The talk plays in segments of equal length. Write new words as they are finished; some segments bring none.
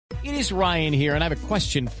It is Ryan here, and I have a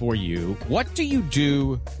question for you. What do you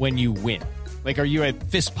do when you win? Like, are you a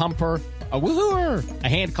fist pumper, a woohooer, a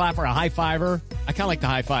hand clapper, a high fiver? I kind of like the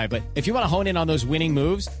high five, but if you want to hone in on those winning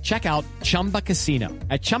moves, check out Chumba Casino.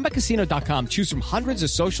 At ChumbaCasino.com, choose from hundreds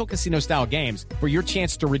of social casino-style games for your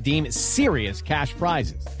chance to redeem serious cash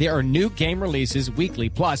prizes. There are new game releases weekly,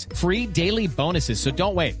 plus free daily bonuses. So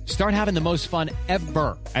don't wait. Start having the most fun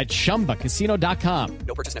ever at ChumbaCasino.com.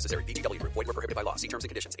 No purchase necessary. VGW Group. Void where prohibited by law. See terms and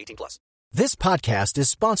conditions. 18+. This podcast is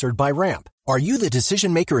sponsored by Ramp. Are you the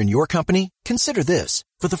decision maker in your company? Consider this.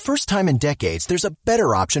 For the first time in decades, there's a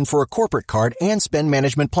better option for a corporate card and spend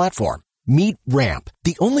management platform. Meet Ramp,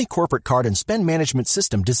 the only corporate card and spend management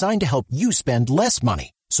system designed to help you spend less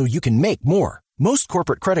money so you can make more. Most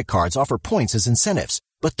corporate credit cards offer points as incentives,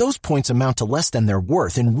 but those points amount to less than their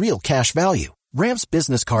worth in real cash value. Ramp's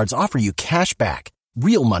business cards offer you cash back,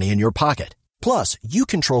 real money in your pocket. Plus, you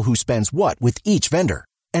control who spends what with each vendor.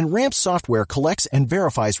 And Ramp software collects and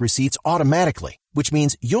verifies receipts automatically, which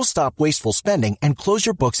means you'll stop wasteful spending and close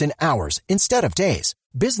your books in hours instead of days.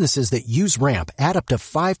 Businesses that use Ramp add up to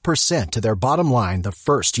 5% to their bottom line the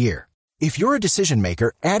first year. If you're a decision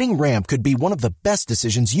maker, adding Ramp could be one of the best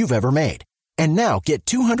decisions you've ever made. And now get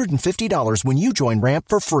 $250 when you join Ramp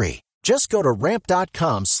for free. Just go to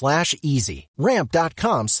ramp.com/easy.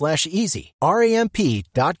 Ramp.com/easy.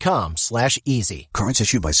 RAMP.com/easy. Cards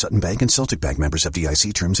issued by Sutton Bank and Celtic Bank, members of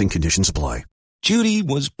FDIC. Terms and conditions apply. Judy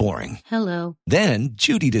was boring. Hello. Then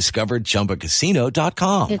Judy discovered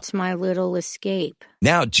ChumbaCasino.com. It's my little escape.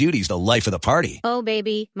 Now Judy's the life of the party. Oh,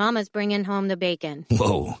 baby, mama's bringing home the bacon.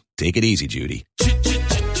 Whoa, take it easy, Judy.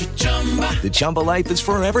 The Chumba life is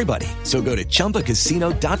for everybody. So go to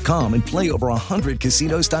ChumbaCasino.com and play over 100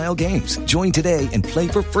 casino-style games. Join today and play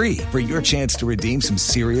for free for your chance to redeem some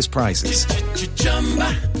serious prizes.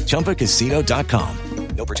 ChumbaCasino.com.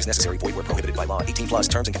 No purchase necessary. Void where prohibited by law. 18+.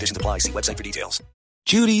 Terms and conditions apply. See website for details.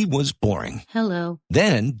 Judy was boring. Hello.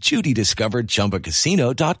 Then Judy discovered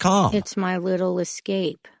ChumbaCasino.com. It's my little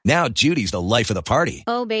escape. Now Judy's the life of the party.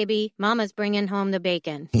 Oh, baby, mama's bringing home the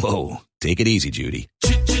bacon. Whoa, take it easy, Judy.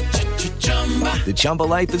 The Chumba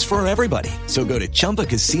life is for everybody. So go to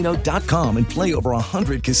ChumbaCasino.com and play over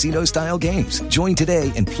 100 casino-style games. Join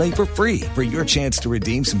today and play for free for your chance to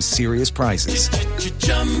redeem some serious prizes.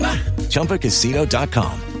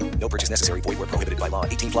 ChumbaCasino.com. No purchase necessary. Void where prohibited by law.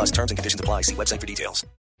 18+. Terms and conditions apply. See website for details.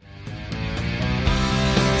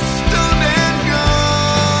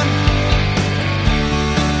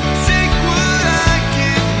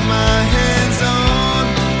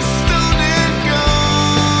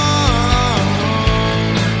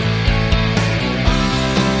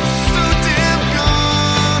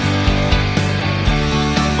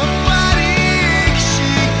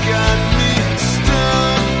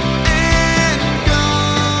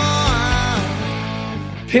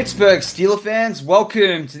 Pittsburgh Steelers fans,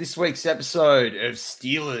 welcome to this week's episode of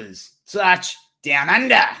Steelers Touch Down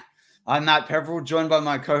Under. I'm Matt Peverill, joined by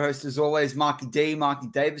my co-host as always, Marky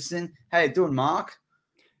Davison. How you doing, Mark?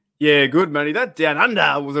 Yeah, good, Matty. That Down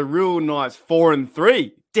Under was a real nice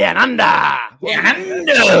 4-3. Down Under! Down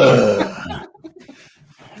Under!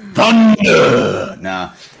 Thunder!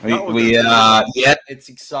 No, it's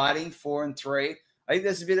exciting, 4-3. I think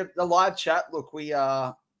there's a bit of the live chat. Look,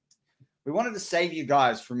 we wanted to save you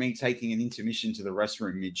guys from me taking an intermission to the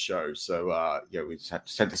restroom mid-show. So, we just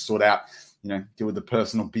had to sort out, deal with the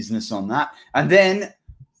personal business on that. And then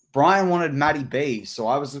Brian wanted Matty B. So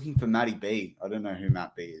I was looking for Matty B. I don't know who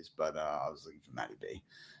Matt B is, but I was looking for Matty B.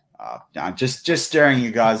 Just stirring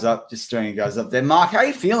you guys up. There. Mark, how are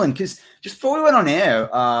you feeling? Because just before we went on air,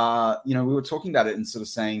 we were talking about it and sort of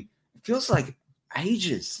saying it feels like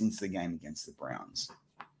ages since the game against the Browns.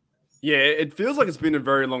 Yeah, it feels like it's been a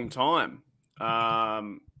very long time.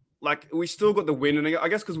 We still got the win, and I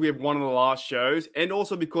guess because we have one of the last shows, and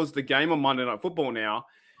also because the game on Monday Night Football now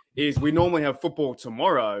is we normally have football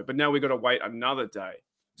tomorrow, but now we got to wait another day.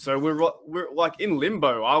 So we're like in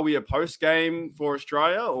limbo. Are we a post game for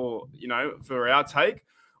Australia, or for our take,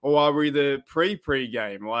 or are we the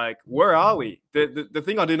pre-game? Like, where are we? The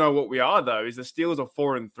thing I do know what we are though is the Steelers are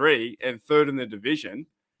 4-3 and third in the division,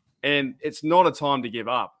 and it's not a time to give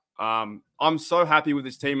up. I'm so happy with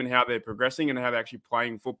this team and how they're progressing and how they're actually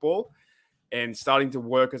playing football and starting to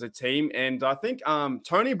work as a team. And I think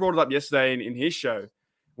Tony brought it up yesterday in his show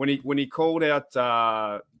when he called out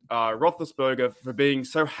Roethlisberger for being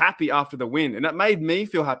so happy after the win. And that made me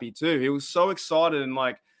feel happy too. He was so excited and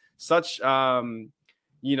such, he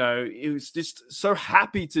was just so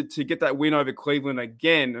happy to get that win over Cleveland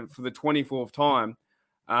again for the 24th time.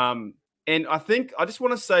 And I think I just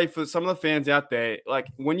want to say for some of the fans out there,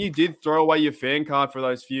 when you did throw away your fan card for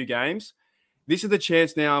those few games, this is the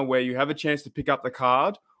chance now where you have a chance to pick up the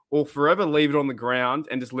card or forever leave it on the ground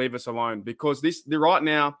and just leave us alone. Because right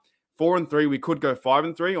now, 4-3, we could go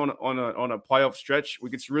 5-3 on a playoff stretch. We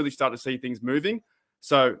could really start to see things moving.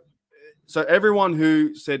 So everyone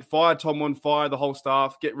who said fire Tomlin, fire the whole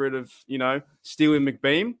staff, get rid of, Steele and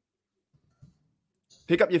McBeam,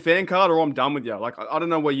 pick up your fan card or I'm done with you. Like, I don't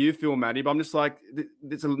know where you feel, Matty, but I'm just like,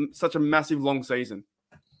 it's such a massive long season.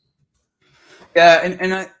 Yeah,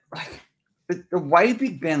 and I like the way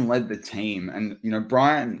Big Ben led the team, and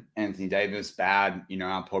Brian Anthony Davis, our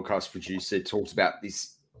podcast producer, talked about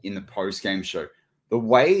this in the post-game show. The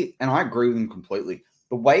way, and I agree with him completely,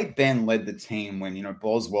 the way Ben led the team when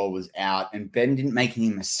Boswell was out and Ben didn't make any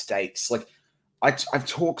mistakes. Like I've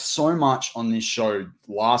talked so much on this show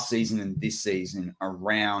last season and this season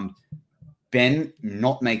around Ben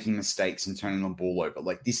not making mistakes and turning the ball over.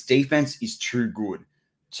 Like, this defense is too good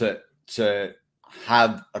to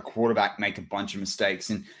have a quarterback make a bunch of mistakes.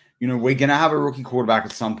 And, we're going to have a rookie quarterback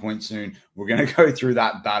at some point soon. We're going to go through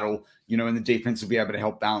that battle, and the defense will be able to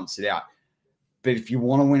help balance it out. But if you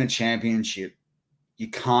want to win a championship, you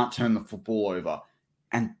can't turn the football over.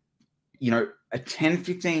 And, a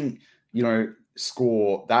 10-15,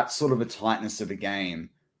 score, that sort of a tightness of a game,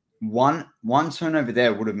 one turnover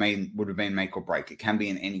there would have been make or break. It can be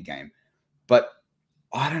in any game. But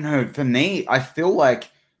I don't know. For me, I feel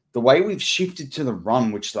like the way we've shifted to the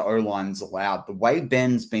run, which the O-line's allowed, the way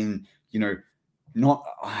Ben's been, he's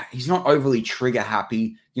not overly trigger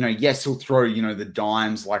happy. Yes, he'll throw, the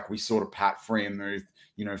dimes like we saw to Pat Freiermuth,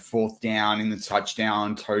 fourth down in the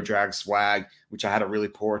touchdown, toe drag swag, which I had a really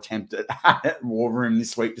poor attempt at War Room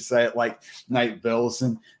this week to say it like Nate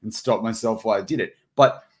Burleson and stop myself while I did it.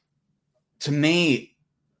 But to me,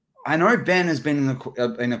 I know Ben has been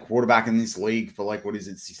in a quarterback in this league for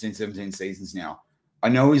 16, 17 seasons now. I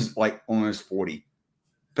know he's almost 40,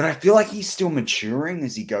 but I feel like he's still maturing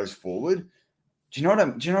as he goes forward. Do you know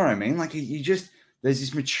what I mean? Like, there's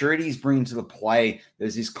this maturity he's bringing to the play.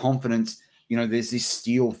 There's this confidence, there's this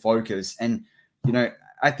steel focus. And,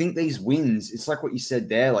 I think these wins, it's like what you said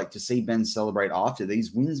there, like to see Ben celebrate after,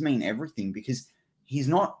 these wins mean everything because he's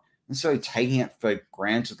not necessarily taking it for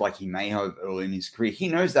granted like he may have early in his career. He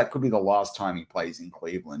knows that could be the last time he plays in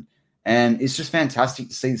Cleveland. And it's just fantastic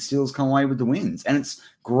to see the Steelers come away with the wins. And it's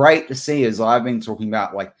great to see, as I've been talking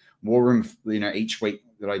about, like War Room, each week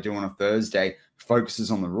that I do on a Thursday focuses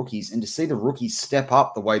on the rookies, and to see the rookies step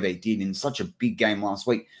up the way they did in such a big game last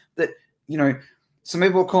week that, some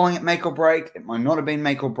people are calling it make or break. It might not have been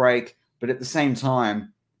make or break, but at the same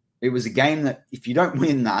time, it was a game that if you don't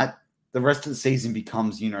win that, the rest of the season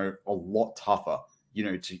becomes, a lot tougher.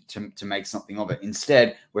 To make something of it.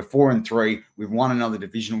 Instead, we're 4-3. We've won another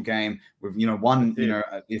divisional game. We've, won,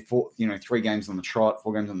 3 games on the trot,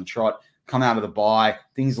 4 games on the trot, come out of the bye.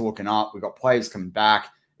 Things are looking up. We've got players coming back.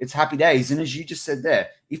 It's happy days. And as you just said there,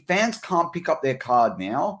 if fans can't pick up their card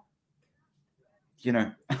now,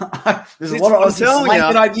 there's a lot of slang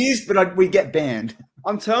that I'd use, but we get banned.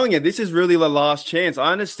 I'm telling you, this is really the last chance.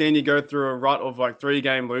 I understand you go through a rut of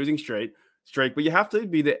 3-game losing streak, but you have to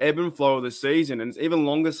be the ebb and flow of the season, and it's even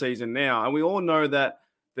longer season now. And we all know that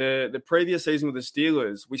the previous season with the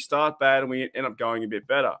Steelers, we start bad and we end up going a bit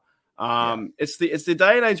better. It's the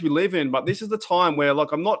day and age we live in, but this is the time where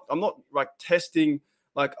I'm not testing.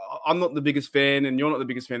 I'm not the biggest fan, and you're not the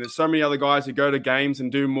biggest fan. There's so many other guys who go to games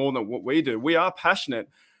and do more than what we do. We are passionate,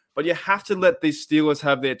 but you have to let these Steelers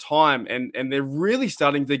have their time, and they're really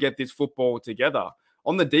starting to get this football together.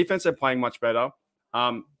 On the defense, they're playing much better.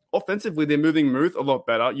 Offensively, they're moving Muth a lot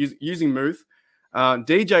better, using Muth.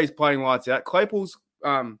 DJ's playing lights out. Claypool's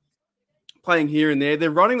playing here and there.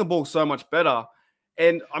 They're running the ball so much better.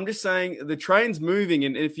 And I'm just saying the train's moving.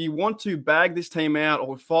 And if you want to bag this team out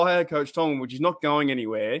or fire Coach Tomlin, which is not going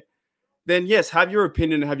anywhere, then yes, have your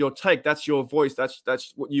opinion and have your take. That's your voice.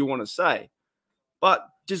 That's what you want to say. But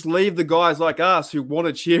just leave the guys like us who want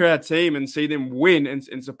to cheer our team and see them win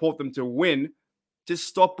and support them to win. Just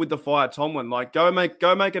stop with the fire Tomlin. Go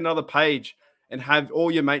make another page and have all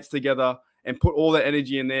your mates together and put all that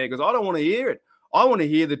energy in there, because I don't want to hear it. I want to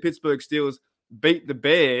hear the Pittsburgh Steelers beat the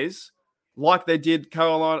Bears like they did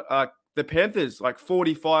the Panthers,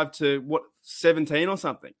 45-17 or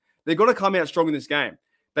something. They've got to come out strong in this game.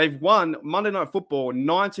 They've won Monday Night Football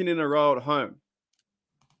 19 in a row at home.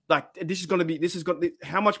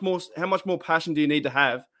 How much more passion do you need to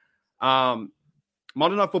have?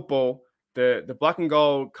 Monday Night Football, the black and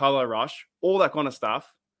gold color rush, all that kind of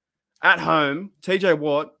stuff. At home, TJ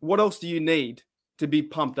Watt, what else do you need to be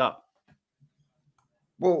pumped up?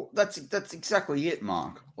 Well, that's exactly it,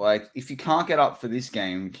 Mark. If you can't get up for this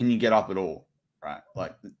game, can you get up at all? Right?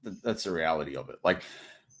 That's the reality of it.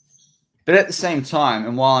 But at the same time,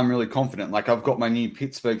 and while I'm really confident, like I've got my new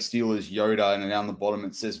Pittsburgh Steelers Yoda, and down the bottom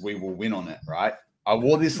it says "We will win" on it, right? I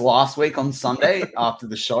wore this last week on Sunday after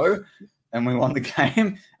the show, and we won the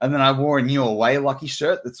game. And then I wore a new away lucky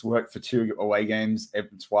shirt that's worked for 2 away games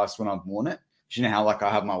twice when I've worn it. You know how like I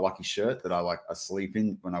have my lucky shirt that I sleep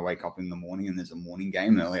in when I wake up in the morning and there's a morning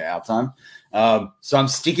game, early out time. So I'm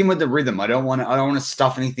sticking with the rhythm. I don't want to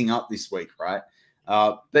stuff anything up this week, right?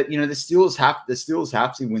 But the Steelers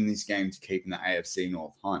have to win this game to keep in the AFC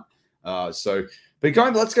North hunt. Let's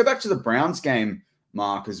go back to the Browns game,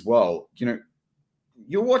 Mark, as well.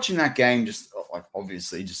 You're watching that game just like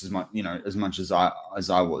obviously just as much as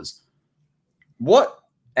I was. What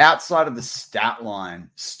outside of the stat line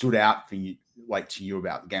stood out for you? Like to you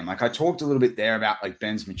about the game? Like I talked a little bit there about like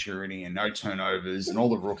Ben's maturity and no turnovers and all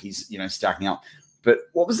the rookies, stacking up. But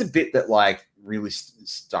what was the bit that like really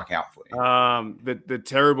stuck out for you? The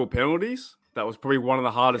terrible penalties. That was probably one of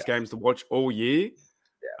the hardest games to watch all year.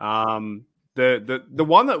 Yeah. The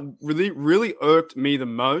one that really irked me the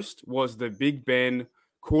most was the Big Ben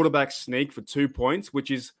quarterback sneak for 2 points,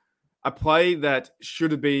 which is a play that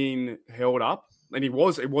should have been held up, and it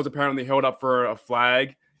was apparently held up for a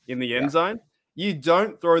flag in the end zone. You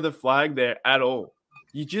don't throw the flag there at all.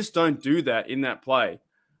 You just don't do that in that play.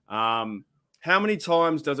 How many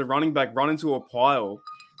times does a running back run into a pile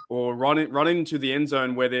or run into the end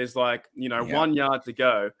zone where there's 1 yard to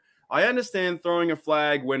go? I understand throwing a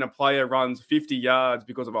flag when a player runs 50 yards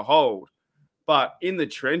because of a hold, but in the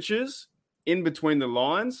trenches, in between the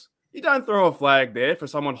lines, you don't throw a flag there for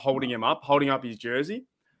someone holding up his jersey.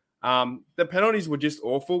 The penalties were just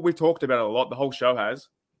awful. We've talked about it a lot. The whole show has.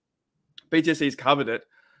 BTSC's covered it.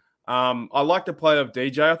 I like the play of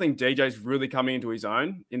DJ. I think DJ's really coming into his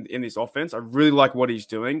own in this offense. I really like what he's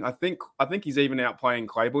doing. I think he's even outplaying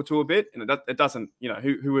Claypool to a bit, and it doesn't.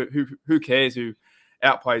 Who cares who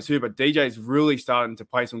outplays who? But DJ's really starting to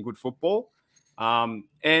play some good football.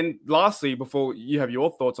 And lastly, before you have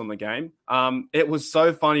your thoughts on the game, it was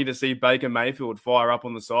so funny to see Baker Mayfield fire up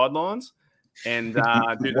on the sidelines and do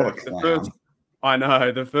the first. I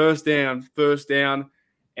know the first down,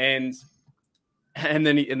 and then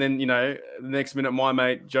the next minute, my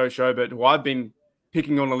mate Joe Schobert, who I've been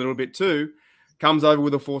picking on a little bit too, comes over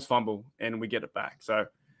with a forced fumble, and we get it back. So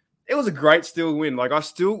it was a great Steel win. Like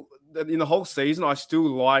in the whole season, I still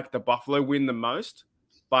like the Buffalo win the most,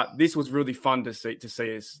 but this was really fun to see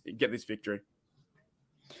us get this victory.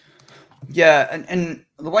 Yeah, and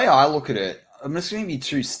the way I look at it, I'm just going to give you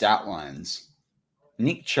 2 stat lines.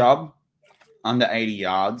 Nick Chubb, under 80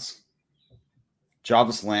 yards.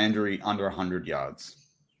 Jarvis Landry, under 100 yards.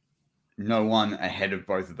 No one ahead of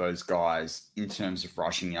both of those guys in terms of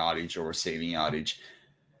rushing yardage or receiving yardage.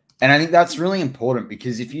 And I think that's really important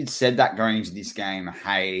because if you'd said that going into this game,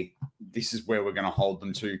 hey, this is where we're going to hold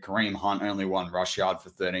them to. Kareem Hunt only 1 rush yard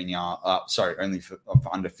for 13 yards. Only for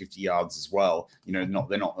under 50 yards as well. They're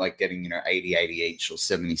not like getting 80 each or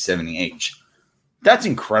 70 each. That's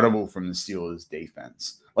incredible from the Steelers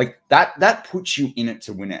defense. Like that puts you in it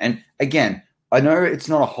to win it. And again, I know it's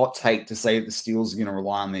not a hot take to say that the Steelers are going to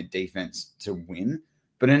rely on their defense to win,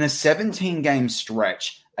 but in a 17-game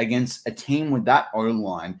stretch against a team with that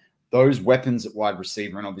O-line, those weapons at wide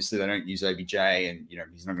receiver, and obviously they don't use OBJ, and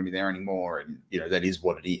he's not going to be there anymore, and that is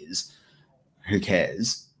what it is. Who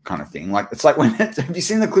cares? Kind of thing. Like it's like have you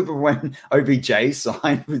seen the clip of when OBJ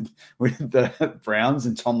signed with the Browns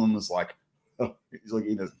and Tomlin was like, oh, he's like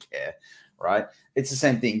he doesn't care, right? It's the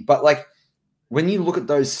same thing, but like when you look at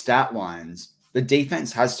those stat lines, the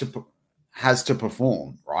defense has to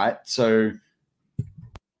perform, right? So,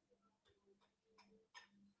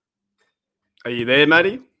 are you there,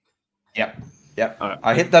 Matty? Yep. Right.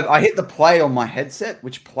 I hit the play on my headset,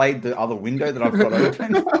 which played the other window that I've got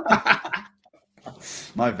open.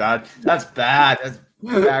 My bad. That's bad. That's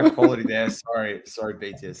bad quality there. Sorry,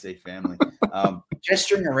 BTSC family.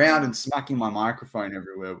 Gesturing around and smacking my microphone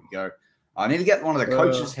everywhere we go. I need to get one of the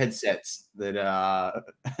coaches' headsets that.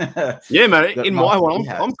 Yeah, mate. In my one,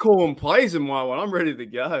 I'm calling plays in my one. I'm ready to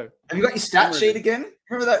go. Have you got your stat sheet again?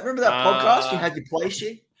 Remember that podcast? You had your play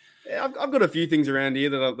sheet. Yeah, I've got a few things around here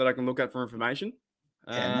that I can look at for information.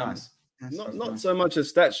 Yeah, nice. Not so much a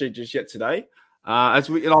stat sheet just yet today.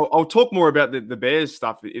 I'll talk more about the Bears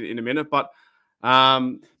stuff in a minute. But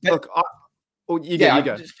look, you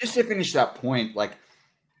go. Just to finish that point, like.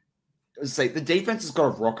 Say the defense has got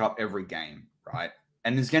to rock up every game, right?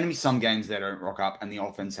 And there's going to be some games that don't rock up, and the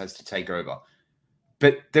offense has to take over.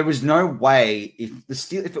 But there was no way if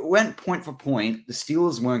it went point for point, the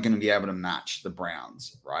Steelers weren't going to be able to match the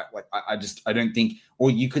Browns, right? Like I don't think,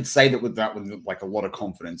 or you could say that with like a lot of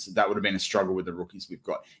confidence, that would have been a struggle with the rookies we've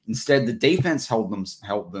got. Instead, the defense helped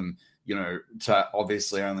them to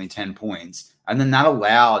obviously only 10 points. And then that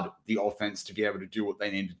allowed the offense to be able to do what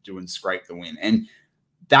they needed to do and scrape the win. And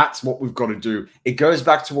that's what we've got to do. It goes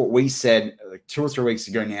back to what we said like 2 or 3 weeks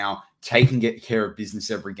ago now, take and get care of business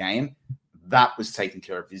every game. That was taking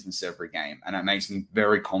care of business every game. And it makes me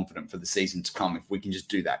very confident for the season to come if we can just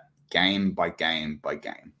do that game by game by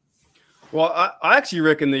game. Well, I actually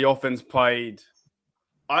reckon the offense played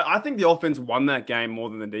 – I think the offense won that game more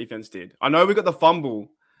than the defense did. I know we got the fumble,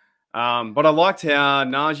 but I liked how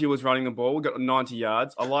Najee was running the ball. We got 90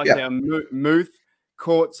 yards. I liked how Muth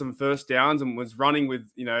caught some first downs and was running with,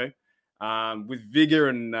 with vigor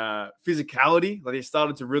and physicality. Like he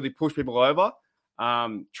started to really push people over.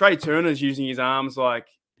 Trey Turner's using his arms like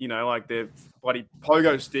they're bloody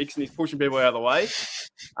pogo sticks, and he's pushing people out of the way.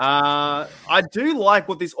 I do like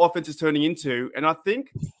what this offense is turning into, and I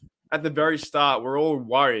think at the very start we're all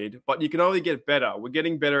worried, but you can only get better. We're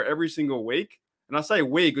getting better every single week, and I say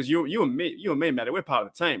we because you and me, Matt, we're part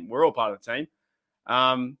of the team. We're all part of the team.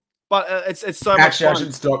 But it's so much fun. I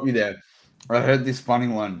should stop you there. I heard this funny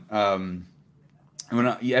one.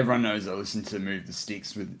 Everyone knows I listen to Move the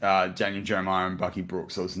Sticks with Daniel Jeremiah and Bucky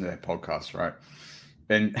Brooks. I listen to their podcast, right?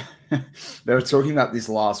 And they were talking about this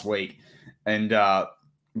last week, and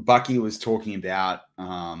Bucky was talking about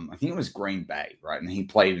I think it was Green Bay, right? And he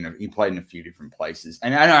played in a few different places,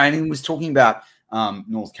 and he was talking about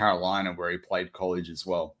North Carolina where he played college as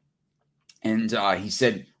well. And he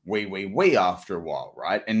said we after a while,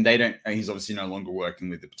 right? And he's obviously no longer working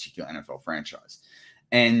with a particular NFL franchise.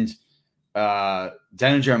 And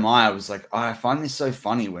Daniel Jeremiah was like, I find this so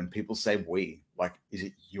funny when people say we, like, is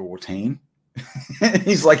it your team?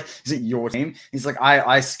 He's like, is it your team? He's like,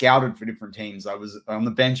 I scouted for different teams. I was on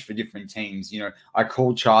the bench for different teams. I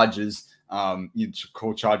called Chargers,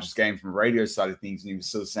 call Chargers game from the radio side of things. And he was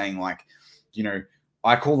sort of saying like,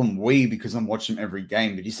 I call them we because I'm watching them every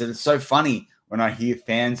game. But he said, it's so funny when I hear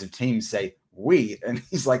fans of teams say we, and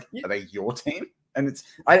he's like, are they your team? And it's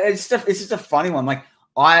just a funny one. Like,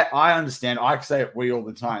 I understand. I say it we all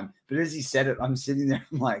the time. But as he said it, I'm sitting there,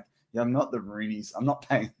 I'm like, yeah, I'm not the Roonies. I'm not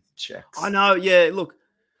paying checks. I know. Yeah. Look,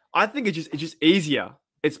 I think it's just easier.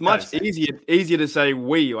 It's much easier to say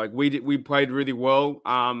we. Like we played really well.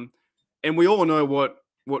 And we all know what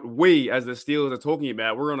we as the Steelers are talking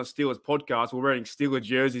about. We're on a Steelers podcast. We're wearing Steelers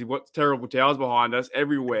jerseys. What terrible towels behind us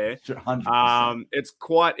everywhere. 100%. It's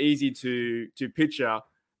quite easy to picture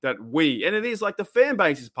that we, and it is like the fan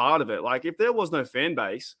base is part of it. Like if there was no fan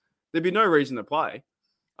base, there'd be no reason to play.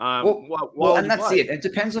 Well, and that's it. It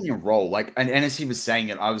depends on your role. Like, and as he was saying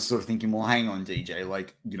it, I was sort of thinking, well, hang on, DJ.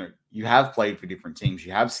 Like, you have played for different teams.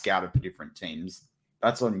 You have scouted for different teams.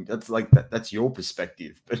 That's your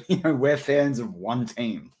perspective. But we're fans of one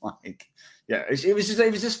team. Like, yeah, it was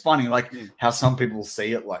just funny, like how some people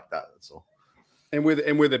see it like that. That's all. And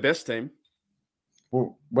we're the best team.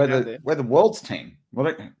 Well, we're the world's team.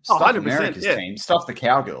 Well, stuff America's team. Stuff the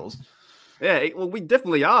Cowgirls. Yeah, well, we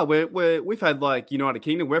definitely are. We've had like United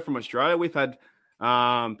Kingdom. We're from Australia. We've had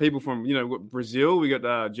people from Brazil. We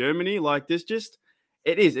got Germany. Like this,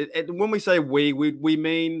 it is. When we say we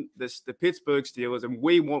mean the Pittsburgh Steelers, and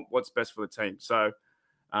we want what's best for the team. So,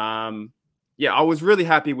 I was really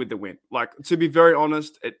happy with the win. Like to be very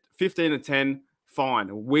honest, at 15-10, fine,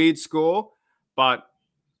 a weird score, but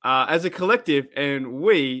as a collective, and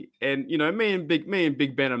me and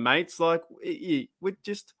Big Ben are mates. Like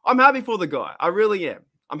I'm happy for the guy. I really am.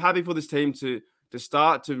 I'm happy for this team to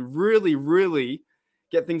start to really, really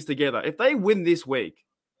get things together. If they win this week,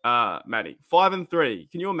 Matty, 5-3,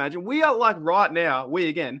 can you imagine? We are like right now. We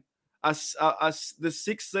again are the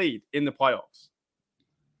 6th seed in the playoffs.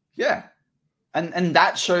 Yeah. And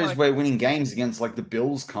that shows where winning games against like the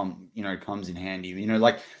Bills comes in handy.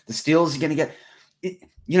 Like the Steelers are going to get it.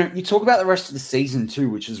 You talk about the rest of the season too,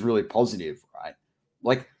 which is really positive, right?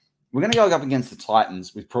 Like we're going to go up against the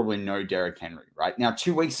Titans with probably no Derrick Henry, right? Now,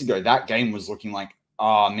 2 weeks ago, that game was looking like,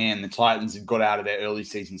 oh man, the Titans have got out of their early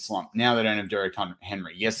season slump. Now they don't have Derrick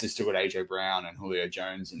Henry. Yes, they still got AJ Brown and Julio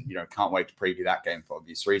Jones, and can't wait to preview that game for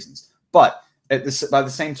obvious reasons. But by the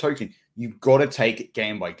same token, you've got to take it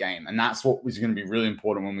game by game, and that's what was going to be really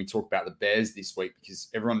important when we talk about the Bears this week, because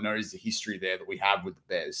everyone knows the history there that we have with the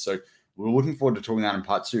Bears. So we're looking forward to talking about in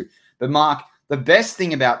part 2. But Mark, the best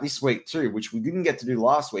thing about this week too, which we didn't get to do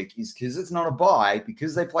last week, is because it's not a bye,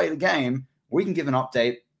 because they played a game, we can give an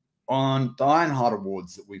update on the Ironheart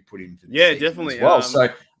Awards that we've put in for this season definitely as well. So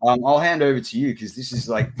I'll hand over to you, because this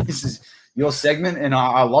is your segment, and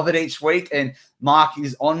I love it each week. And Mark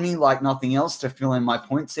is on me like nothing else to fill in my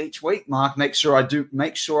points each week. Mark, make sure I do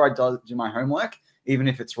my homework, even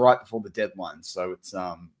if it's right before the deadline. So it's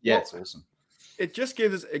it's awesome. it just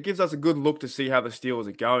gives us a good look to see how the Steelers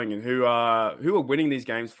are going and who are winning these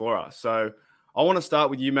games for us. So I want to start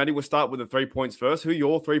with you, Matty. We'll start with the 3 points first. Who are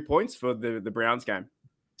your 3 points for the Browns game?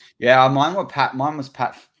 Yeah, mine was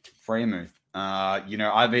Pat Freiermuth.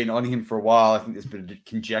 I've been on him for a while. I think there's been a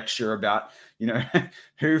conjecture about,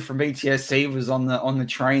 who from BTSC was on the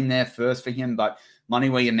train there first for him. But money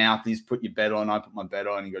where your mouth is, put your bet on. I put my bet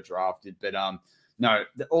on, he got drafted. But no,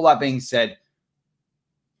 all that being said,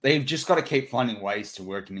 they've just got to keep finding ways to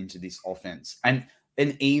work him into this offense. And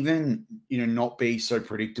even, not be so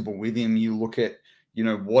predictable with him. You look at,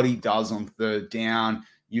 what he does on third down.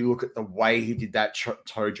 You look at the way he did that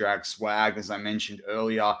toe drag swag, as I mentioned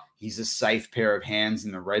earlier. He's a safe pair of hands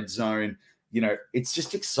in the red zone. It's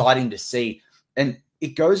just exciting to see. And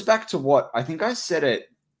it goes back to what I think I said it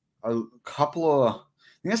I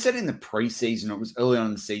said it in the preseason. It was early on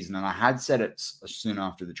in the season, and I had said it soon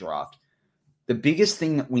after the draft. The biggest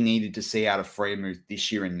thing that we needed to see out of Freiermuth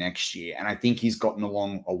this year and next year, and I think he's gotten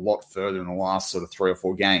along a lot further in the last sort of 3 or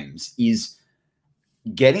 4 games, is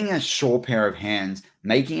getting a sure pair of hands,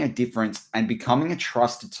 making a difference, and becoming a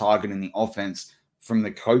trusted target in the offense from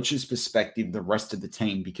the coach's perspective, the rest of the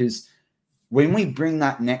team. Because when we bring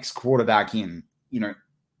that next quarterback in,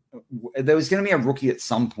 there was going to be a rookie at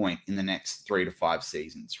some point in the next 3 to 5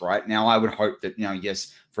 seasons, right? Now, I would hope that,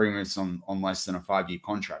 yes, Freeman's on less than a 5-year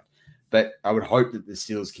contract, but I would hope that the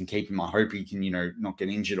Steelers can keep him. I hope he can, not get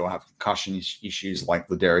injured or have concussion issues like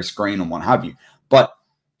Ladarius Green and what have you. But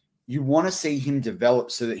you want to see him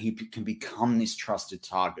develop so that he can become this trusted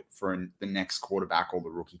target for the next quarterback or the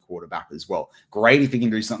rookie quarterback as well. Great if he can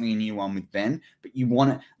do something in year 1 with Ben, but you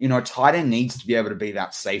want to, a tight end needs to be able to be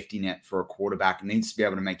that safety net for a quarterback. It needs to be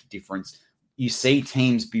able to make a difference. You see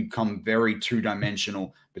teams become very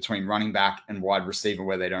two-dimensional between running back and wide receiver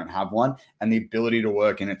where they don't have one, and the ability to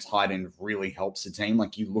work in a tight end really helps the team.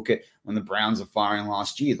 Like you look at when the Browns are firing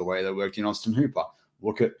last year, the way they worked in Austin Hooper.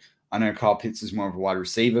 I know Kyle Pitts is more of a wide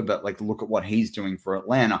receiver, but look at what he's doing for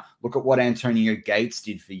Atlanta. Look at what Antonio Gates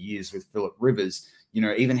did for years with Phillip Rivers.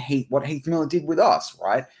 Even what Heath Miller did with us,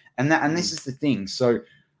 right? And this is the thing. So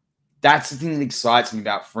that's the thing that excites me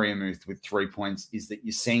about Freiermuth with 3 points is that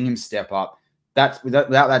you're seeing him step up. Without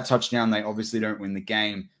that touchdown, they obviously don't win the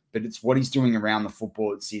game, but it's what he's doing around the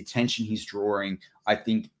football. It's the attention he's drawing. I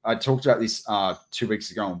think I talked about this 2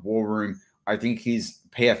 weeks ago on War Room. I think his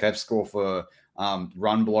PFF score for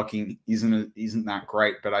run blocking isn't that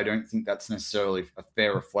great, but I don't think that's necessarily a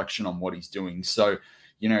fair reflection on what he's doing. So,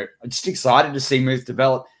 I'm just excited to see Muth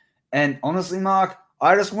develop. And honestly, Mark,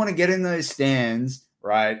 I just want to get in those stands,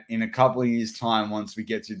 right, in a couple of years' time once we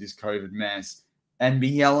get through this COVID mess and be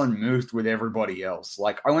yelling Muth with everybody else.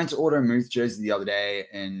 I went to order a Muth jersey the other day,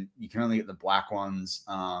 and you can only get the black ones,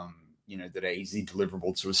 that are easy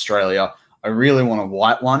deliverable to Australia. I really want a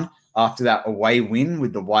white one. After that away win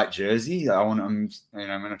with the white jersey, I'm going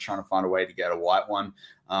to try to find a way to get a white one.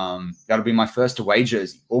 That'll be my first away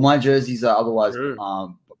jersey. All my jerseys are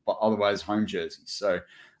otherwise home jerseys. So,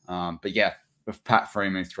 but yeah, with Pat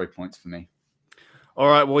Freiermuth, 3 points for me. All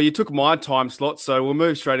right. Well, you took my time slot, so we'll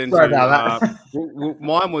move straight into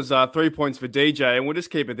mine was 3 points for DJ, and we'll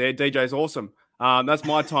just keep it there. DJ's awesome. That's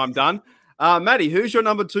my time done. Matty, who's your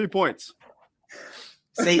number 2 points?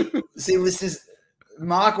 See, this is.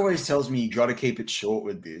 Mark always tells me you got to keep it short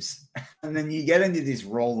with this. And then you get into this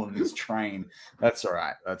roll on this train. That's all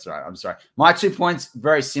right. I'm sorry. My 2 points,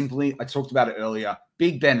 very simply, I talked about it earlier.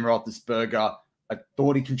 Big Ben Roethlisberger. I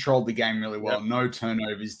thought he controlled the game really well. Yep. No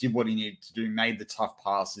turnovers, did what he needed to do, made the tough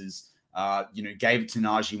passes, gave it to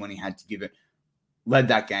Najee when he had to give it, led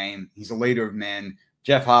that game. He's a leader of men.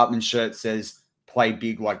 Jeff Hartman's shirt says, play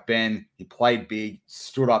big like Ben. He played big,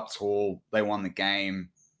 stood up tall. They won the game,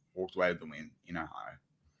 walked away with the win.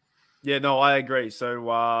 Yeah, no, I agree. So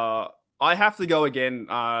I have to go again.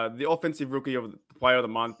 The offensive rookie of the player of the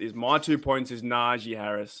month is my 2 points is Najee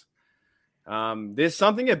Harris. There's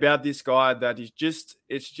something about this guy that is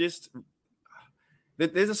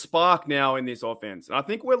there's a spark now in this offense. And I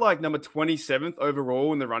think we're number 27th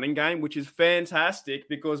overall in the running game, which is fantastic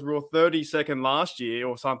because we were 32nd last year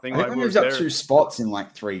or something. I think we moved up 2 spots in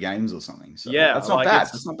 3 games or something. So yeah, that's not bad.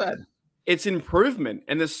 That's not bad. It's improvement,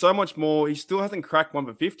 and there's so much more. He still hasn't cracked 1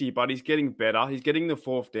 for 50, but he's getting better. He's getting the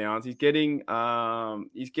fourth downs. He's getting the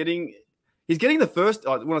first.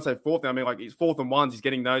 When I say fourth down, I mean he's 4th and 1s. He's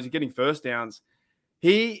getting those. He's getting first downs.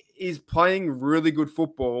 He is playing really good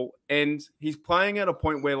football, and he's playing at a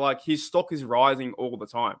point where his stock is rising all the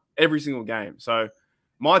time, every single game. So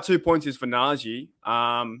my 2 points is for Najee.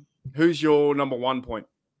 Who's your number 1 point?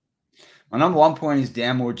 My number 1 point is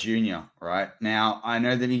Dan Moore Jr., right? Now, I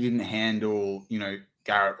know that he didn't handle,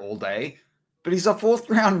 Garrett all day, but he's a 4th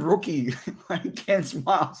round rookie against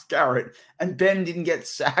Myles Garrett, and Ben didn't get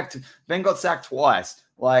sacked. Ben got sacked twice.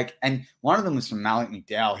 And one of them was from Malik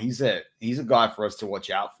McDowell. He's a guy for us to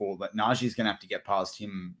watch out for, but Najee's going to have to get past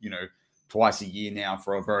him, twice a year now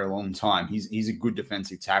for a very long time. He's a good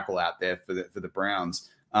defensive tackle out there for the Browns.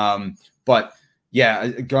 But yeah,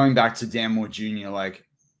 going back to Dan Moore Jr.,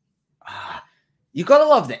 you got to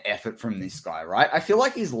love the effort from this guy, right? I feel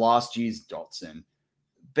like he's last year's Dotson,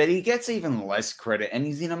 but he gets even less credit, and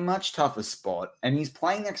he's in a much tougher spot, and he's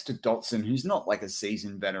playing next to Dotson, who's not like a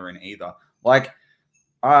seasoned veteran either.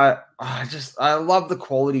 I love the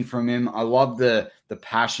quality from him. I love the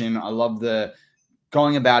passion. I love the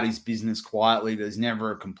going about his business quietly. There's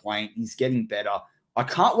never a complaint. He's getting better. I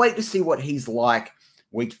can't wait to see what he's like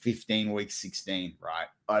week 15, week 16, right?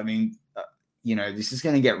 I mean, this is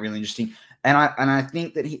going to get really interesting. And I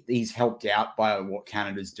think that he's helped out by what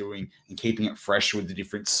Canada's doing and keeping it fresh with the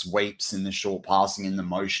different sweeps and the short passing and the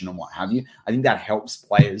motion and what have you. I think that helps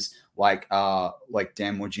players like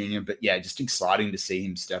Dan Moore Jr. But yeah, just exciting to see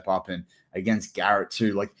him step up, and against Garrett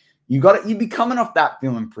too. You'd be coming off that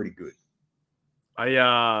feeling pretty good.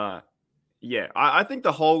 I think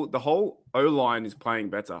the whole O-line is playing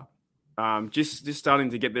better. Just starting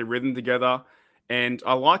to get their rhythm together, and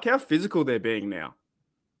I like how physical they're being now.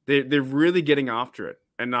 They're really getting after it,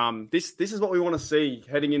 and this is what we want to see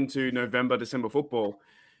heading into November, December football.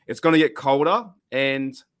 It's going to get colder,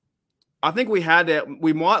 and I think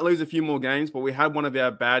we might lose a few more games, but we had one of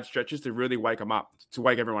our bad stretches to really wake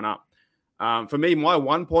everyone up. For me, my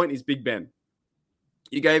 1 point is Big Ben.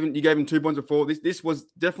 You gave him 2 points before. This was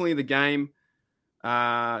definitely the game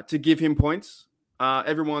to give him points.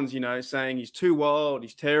 Everyone's saying he's too wild,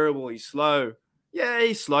 he's terrible, he's slow. Yeah,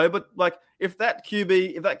 he's slow, but if that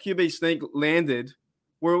QB sneak landed,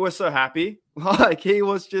 we're so happy.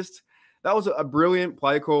 That was a brilliant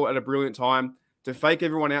play call at a brilliant time to fake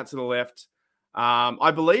everyone out to the left.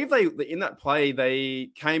 I believe in that play they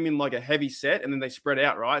came in like a heavy set and then they spread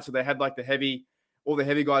out, right? So they had all the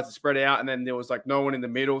heavy guys to spread out, and then there was no one in the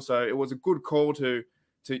middle. So it was a good call to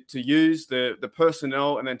use the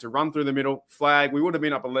personnel and then to run through the middle. Flag. We would have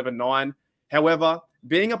been up 11-9. However,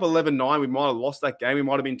 being up 11-9, we might have lost that game. We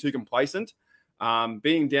might have been too complacent.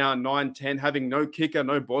 Being down 9-10, having no kicker,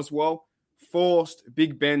 no Boswell, forced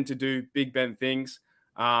Big Ben to do Big Ben things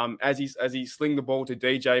as he sling the ball to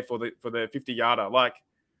DJ for the 50-yarder.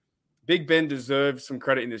 Big Ben deserves some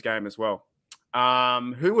credit in this game as well.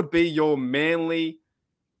 Who would be your Manly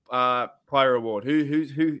player award? Who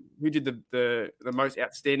did the most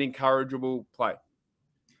outstanding, courageable play?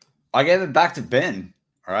 I gave it back to Ben.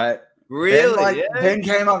 All right. Really? Ben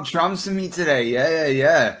came up trumps to me today.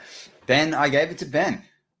 Yeah. Ben, I gave it to Ben.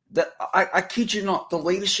 I kid you not, the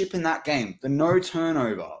leadership in that game, the no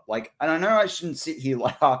turnover. And I know I shouldn't sit here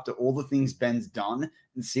after all the things Ben's done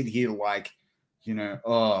and sit here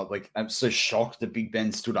I'm so shocked that Big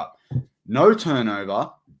Ben stood up. No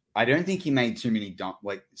turnover. I don't think he made too many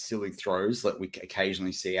silly throws that we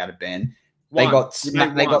occasionally see out of Ben.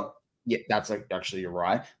 Yeah, that's actually you're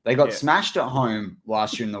right. They got smashed at home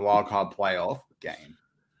last year in the wildcard playoff game.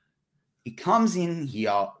 He comes in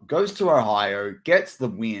here, goes to Ohio, gets the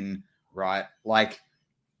win, right?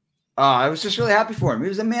 I was just really happy for him. It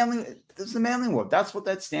was the Manly award. That's what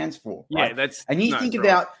that stands for. Right? Yeah, think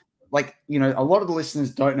about a lot of the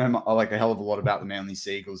listeners don't know a hell of a lot about the Manly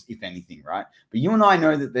Seagulls, if anything, right? But you and I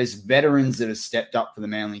know that there's veterans that have stepped up for the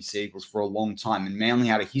Manly Seagulls for a long time, and Manly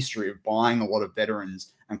had a history of buying a lot of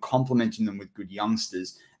veterans and complementing them with good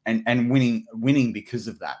youngsters and winning because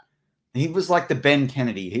of that. He was like the Ben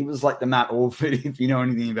Kennedy. He was like the Matt Orford, if you know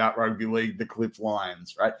anything about rugby league, the Cliff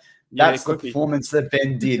Lions, right? That's the performance that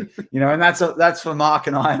Ben did, and that's for Mark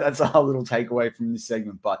and I. That's our little takeaway from this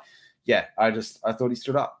segment. But yeah, I thought he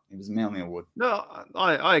stood up. It was a Manly award. No,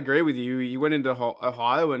 I agree with you. He went into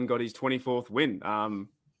Ohio and got his 24th win. I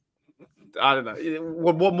don't know.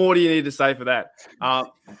 What more do you need to say for that?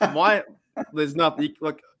 There's nothing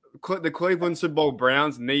the Cleveland Super Bowl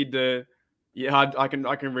Browns need to. Yeah, I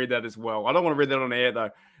can read that as well. I don't want to read that on air though.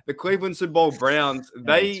 The Cleveland Super Bowl Browns,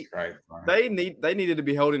 they needed to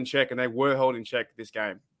be held in check, and they were held in check this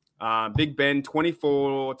game. Big Ben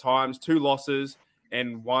 24 times, 2 losses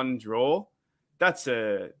and 1 draw. That's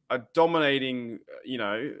a dominating,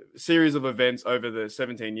 series of events over the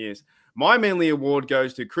 17 years. My Manly award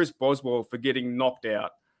goes to Chris Boswell for getting knocked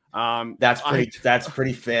out. That's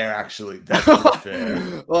pretty fair, actually. That's pretty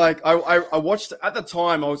fair. I watched at the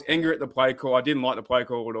time. I was angry at the play call. I didn't like the play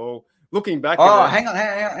call at all. Looking back, hang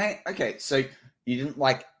on. Okay, so you didn't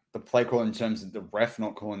like the play call in terms of the ref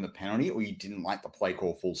not calling the penalty, or you didn't like the play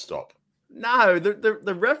call full stop? No,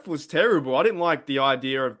 the ref was terrible. I didn't like the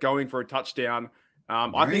idea of going for a touchdown.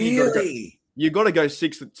 I think you got to go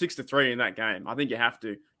 6-3 in that game. I think you have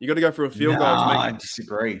to. You got to go for a field goal. I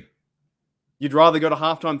disagree. You'd rather go to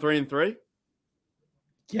halftime 3-3?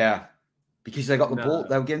 Yeah, because they got the ball.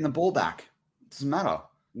 They were getting the ball back. It doesn't matter.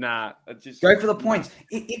 Nah, go for the points.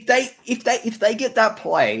 If they get that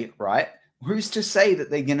play right, who's to say that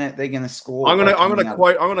they're gonna score? I'm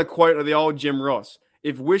gonna quote the old Jim Ross.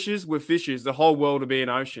 If wishes were fishes, the whole world would be an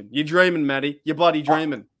ocean. You're dreaming, Matty. You're bloody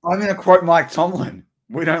dreaming. I'm going to quote Mike Tomlin.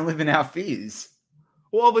 We don't live in our fears.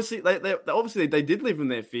 Well, obviously, they did live in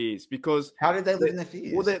their fears because how did they live in their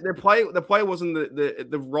fears? Well, the play wasn't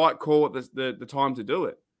the right call at the time to do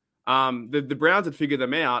it. The Browns had figured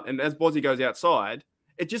them out, and as Bozzy goes outside,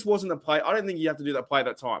 it just wasn't a play. I don't think you have to do that play at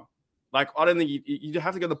that time. Like, I don't think you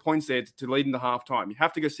have to go the points there to lead into halftime. You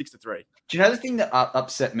have to go 6-3. Do you know the thing that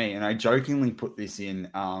upset me? And I jokingly put this in,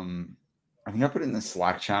 I think I put it in the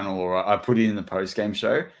Slack channel or I put it in the post-game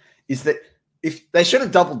show, is that if they should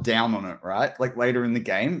have doubled down on it, right? Like later in the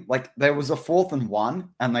game, like there was a 4th and 1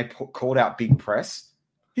 and they called out big press.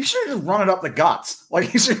 He should have just run it up the guts. Like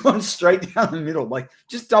he should have gone straight down the middle. Like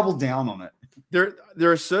just double down on it. There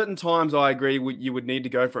are certain times I agree you would need to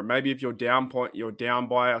go for it. Maybe if you're down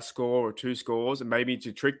by a score or 2 scores, and maybe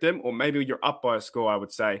to trick them, or maybe you're up by a score. I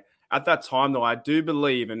would say at that time though, I do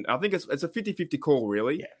believe, and I think it's a 50-50 call.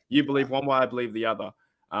 Really, yeah. You believe one way, I believe the other.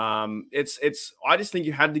 I just think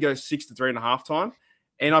you had to go 6-3 in a halftime,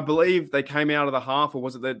 and I believe they came out of the half, or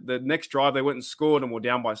was it the next drive they went and scored and were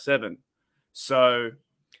down by 7. So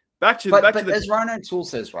back to as Ryan O'Toole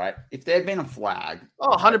says, right? If there had been a flag,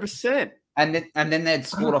 100%. And then they'd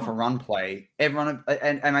scored off a run play. Everyone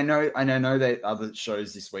and I know that other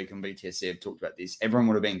shows this week on BTSC have talked about this. Everyone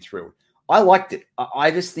would have been thrilled. I liked it. I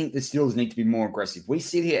just think the Steelers need to be more aggressive. We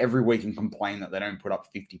sit here every week and complain that they don't put up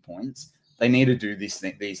 50 points. They need to do these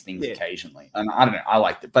things occasionally. And I don't know. I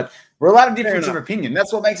liked it, but we're a lot of difference of opinion.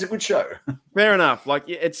 That's what makes a good show. Fair enough. Like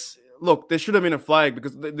look, there should have been a flag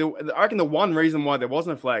because I reckon the one reason why there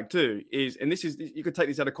wasn't a flag too is, and this is, you could take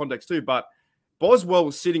this out of context too, but Boswell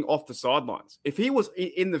was sitting off the sidelines. If he was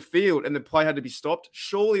in the field and the play had to be stopped,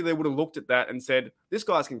 surely they would have looked at that and said, "This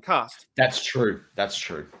guy's concussed." That's true.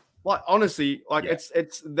 Like honestly,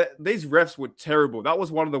 these refs were terrible. That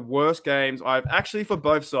was one of the worst games I've actually for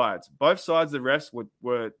both sides. Both sides, the refs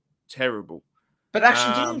were terrible. But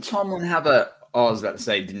actually, didn't Tomlin have a? Oh, I was about to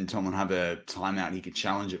say, didn't Tomlin have a timeout he could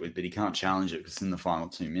challenge it with? But he can't challenge it because it's in the final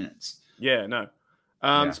 2 minutes. Yeah, no.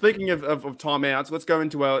 Speaking of timeouts, let's go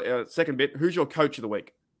into our second bit. Who's your coach of the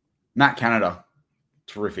week? Matt Canada.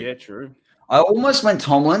 Terrific. Yeah, true. I almost went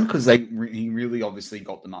Tomlin because he really obviously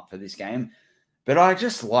got them up for this game. But I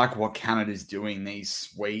just like what Canada's doing, these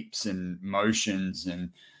sweeps and motions. And,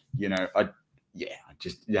 it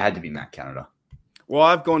had to be Matt Canada. Well,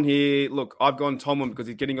 I've gone Tomlin because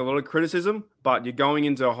he's getting a lot of criticism. But you're going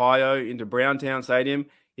into Ohio, into Browntown Stadium.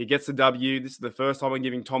 He gets the W. This is the first time I'm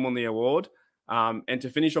giving Tomlin the award. And to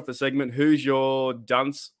finish off the segment, who's your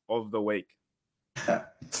dunce of the week?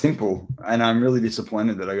 Simple, and I'm really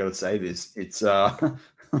disappointed that I got to say this. It's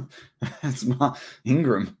it's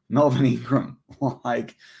Ingram, Melvin Ingram.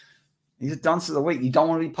 Like, he's a dunce of the week. You don't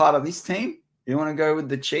want to be part of this team. You want to go with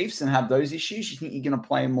the Chiefs and have those issues. You think you're going to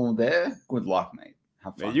play more there? Good luck, mate.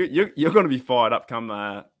 Have fun. You're going to be fired up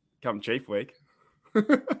come Chief week.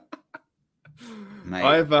 Mate,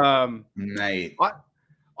 I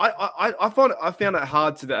found it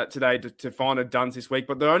hard today to find a dunce this week,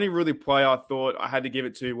 but the only really player I thought I had to give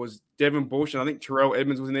it to was Devin Bush, and I think Terrell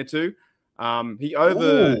Edmonds was in there too. There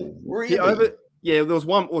was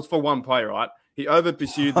one. It was for one play, right? He over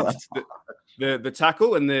pursued the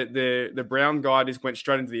tackle, and the Brown guy just went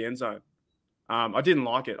straight into the end zone. I didn't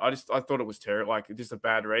like it. I thought it was terrible, like just a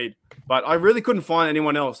bad read. But I really couldn't find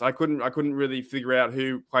anyone else. I couldn't really figure out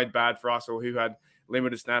who played bad for us or who had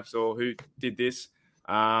limited snaps or who did this.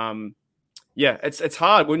 It's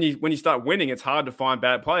hard when you start winning. It's hard to find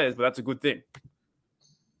bad players, but that's a good thing.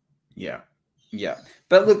 Yeah.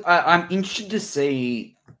 But look, I'm interested to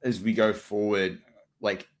see as we go forward,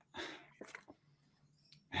 like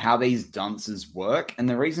how these dunces work. And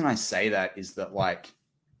the reason I say that is that, like,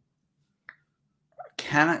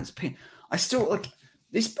 I still like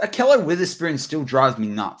this. Akello Witherspoon still drives me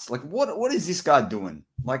nuts. Like, what is this guy doing?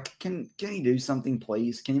 Like, can he do something,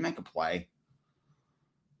 please? Can you make a play?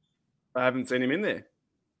 I haven't seen him in there.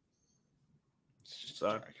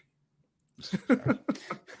 So,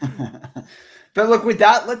 but look, with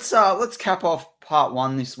that, let's cap off part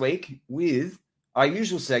 1 this week with our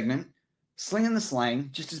usual segment, Slinging the Slang.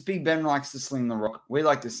 Just as Big Ben likes to sling the rock, we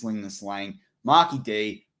like to sling the slang. Marky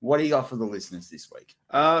D, What do you got for the listeners this week?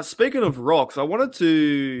 Speaking of rocks, I always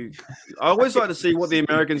like to see what the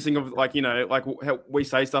Americans think of, like, you know, like how we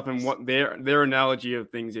say stuff and what their analogy of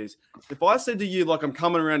things is. If I said to you, like, I'm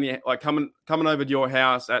coming around here, like coming over to your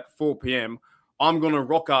house at 4 p.m., I'm going to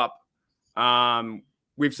rock up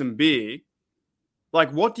with some beer.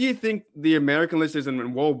 Like, what do you think the American listeners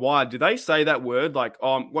and worldwide, do they say that word? Like,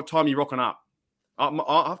 what time are you rocking up?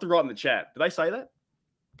 I'll have to write in the chat. Do they say that?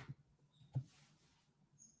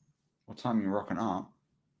 What time are you rocking up?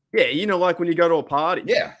 Yeah, you know, like when you go to a party.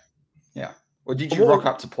 Yeah. Or did you rock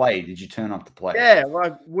up to play? Did you turn up to play? Yeah,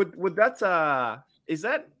 like would that is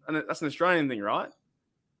that that's an Australian thing, right?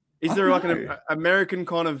 Is there like an American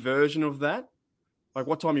kind of version of that? Like,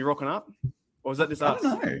 what time are you rocking up? Or is that just us?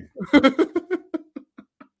 I don't know.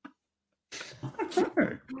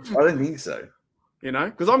 I don't think so. You know,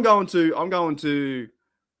 because I'm going to,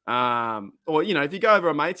 or, you know, if you go over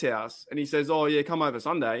a mate's house and he says, oh, yeah, come over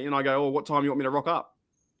Sunday. And I go, oh, what time do you want me to rock up?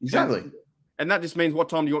 Exactly. And that just means what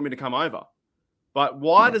time do you want me to come over? But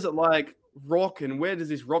why does it like rock, and where does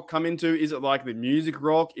this rock come into? Is it like the music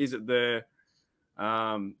rock? Is it the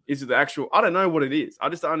actual, I don't know what it is. I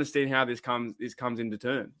just don't understand how this comes into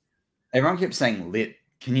turn. Everyone keeps saying lit.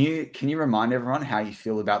 Can you remind everyone how you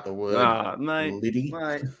feel about the word litty?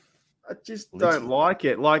 Mate, I just don't like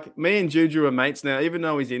it. Like, me and Juju are mates now, even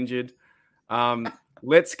though he's injured.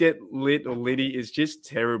 Let's get lit or litty is just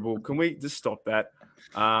terrible. Can we just stop that?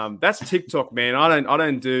 That's TikTok, man.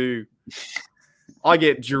 I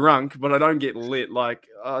get drunk, but I don't get lit. Like,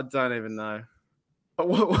 I don't even know.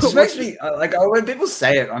 It makes me like, when people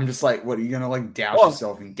say it, I'm just like, what are you gonna like douse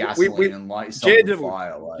yourself in gasoline and light yourself on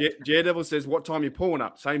fire? Like, Daredevil says, "What time you pulling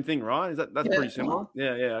up?" Same thing, right? That's pretty similar.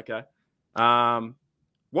 Yeah, okay.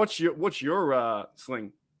 What's your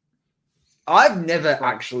sling? I've never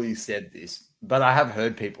actually said this, but I have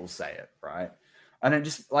heard people say it, right? And it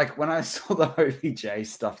just, like, when I saw the OBJ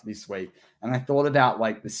stuff this week, and I thought about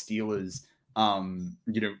like the Steelers,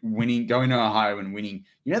 you know, winning, going to Ohio and winning.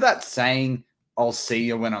 You know that saying, "I'll see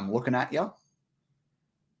you when I'm looking at you"?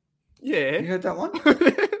 Yeah. You heard that one?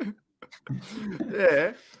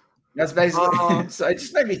 Yeah. That's basically, so it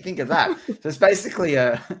just made me think of that. So it's basically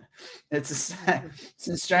it's an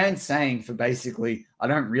Australian saying for basically, I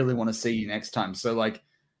don't really want to see you next time. So like,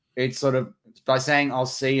 it's sort of, by saying I'll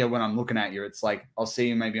see you when I'm looking at you, it's like, I'll see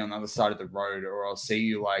you maybe on the other side of the road, or I'll see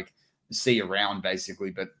you around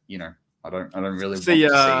basically. But you know, I don't really see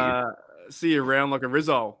you around like a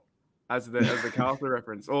Rizzo, as the Carlton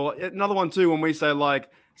reference. Or another one too, when we say like,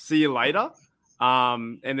 see you later.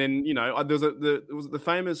 And then, you know, there was the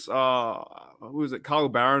famous, who was it, Carl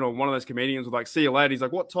Barron, or one of those comedians was like, see you later. He's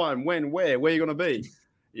like, what time, when, where are you going to be?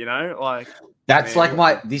 You know, like. That's man,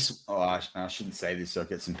 like I shouldn't say this, so I'll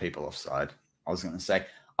get some people offside. I was going to say,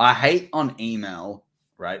 I hate on email,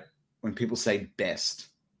 right, when people say best.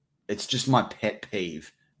 It's just my pet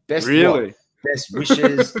peeve. Best really? What? Best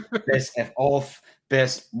wishes, best F off,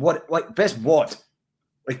 best what? Like, best what?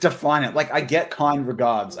 Like, define it. Like, I get kind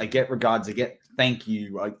regards. I get regards. I get thank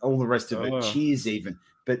you. All the rest of it. Cheers even.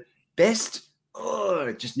 But best,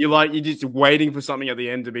 you're just waiting for something at the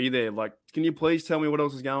end to be there. Like, can you please tell me what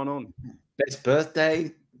else is going on? Best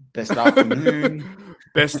birthday. Best afternoon.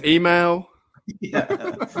 Best email.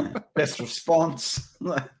 Yeah. Best response.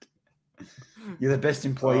 Like, you're the best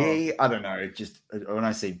employee. I don't know. It just, when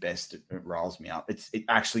I say best, it riles me up. It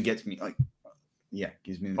actually gets me like, yeah,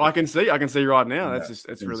 gives me. I can see right now.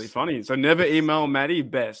 That's really funny. So never email Maddie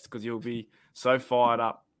best, because you'll be so fired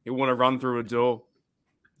up. You'll want to run through a door.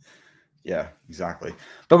 Yeah, exactly.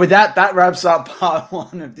 But with that wraps up part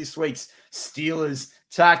one of this week's Steelers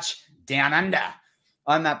Touch Down Under.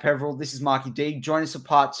 I'm Matt Peverill. This is Marky D. Join us for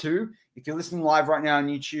part two. If you're listening live right now on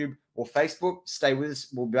YouTube or Facebook, stay with us.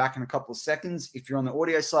 We'll be back in a couple of seconds. If you're on the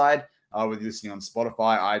audio side, whether you're listening on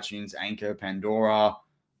Spotify, iTunes, Anchor, Pandora,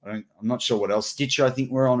 I'm not sure what else. Stitcher, I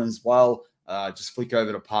think we're on as well. Just flick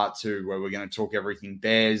over to part two, where we're going to talk everything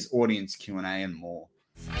Bears, audience Q&A, and more.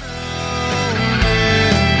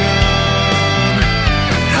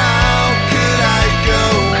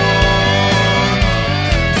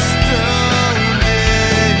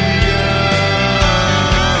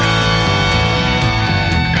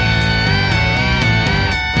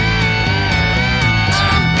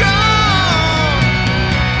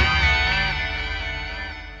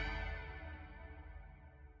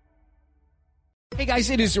 Hey guys,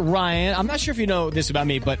 it is Ryan. I'm not sure if you know this about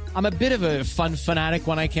me, but I'm a bit of a fun fanatic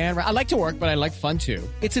when I can. I like to work, but I like fun too.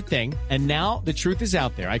 It's a thing. And now the truth is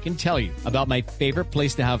out there. I can tell you about my favorite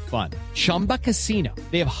place to have fun. Chumba Casino.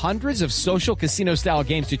 They have hundreds of social casino style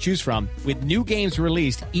games to choose from with new games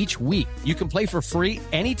released each week. You can play for free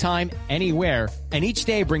anytime, anywhere. And each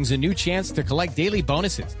day brings a new chance to collect daily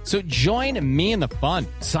bonuses. So join me in the fun.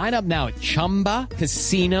 Sign up now at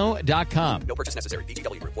ChumbaCasino.com. No purchase necessary.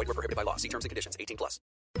 VGW Group. Void where prohibited by law. See terms and conditions. 18+.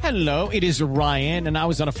 Hello, it is Ryan, and I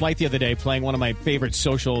was on a flight the other day playing one of my favorite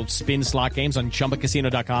social spin slot games on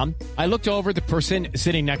ChumbaCasino.com. I looked over at the person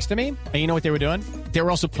sitting next to me, and you know what they were doing? They were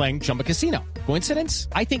also playing Chumba Casino. Coincidence?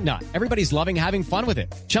 I think not. Everybody's loving having fun with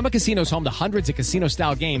it. Chumba Casino is home to hundreds of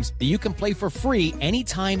casino-style games that you can play for free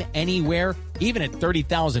anytime, anywhere, even at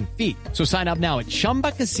 30,000 feet. So sign up now at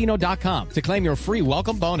ChumbaCasino.com to claim your free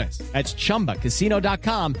welcome bonus. That's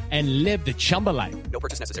ChumbaCasino.com and live the Chumba life. No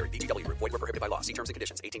purchase necessary. VGW Group. Void where prohibited by law. See terms and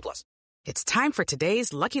conditions. 18+. It's time for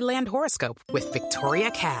today's Lucky Land horoscope with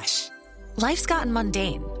Victoria Cash. Life's gotten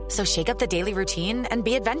mundane, so shake up the daily routine and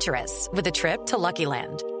be adventurous with a trip to Lucky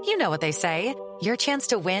Land. You know what they say, your chance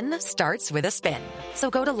to win starts with a spin. So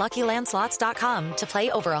go to LuckyLandSlots.com to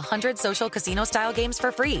play over 100 social casino-style games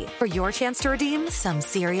for free for your chance to redeem some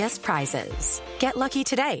serious prizes. Get lucky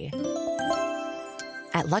today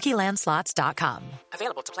at LuckyLandSlots.com.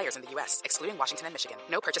 Available to players in the U.S., excluding Washington and Michigan.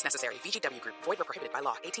 No purchase necessary. VGW Group. Void where prohibited by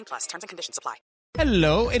law. 18+. Terms and conditions apply.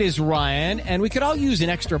 Hello, it is Ryan, and we could all use an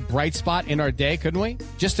extra bright spot in our day, couldn't we?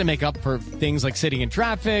 Just to make up for things like sitting in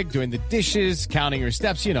traffic, doing the dishes, counting your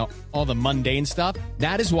steps, you know, all the mundane stuff.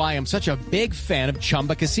 That is why I'm such a big fan of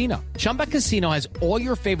Chumba Casino. Chumba Casino has all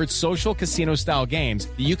your favorite social casino-style games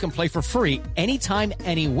that you can play for free anytime,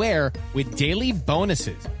 anywhere with daily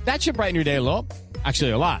bonuses. That should brighten your day a little.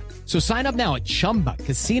 Actually, a lot. So sign up now at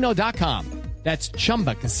ChumbaCasino.com. That's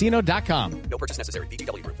ChumbaCasino.com. No purchase necessary.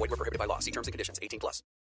 VGW Group. Void where prohibited by law. See terms and conditions. 18+.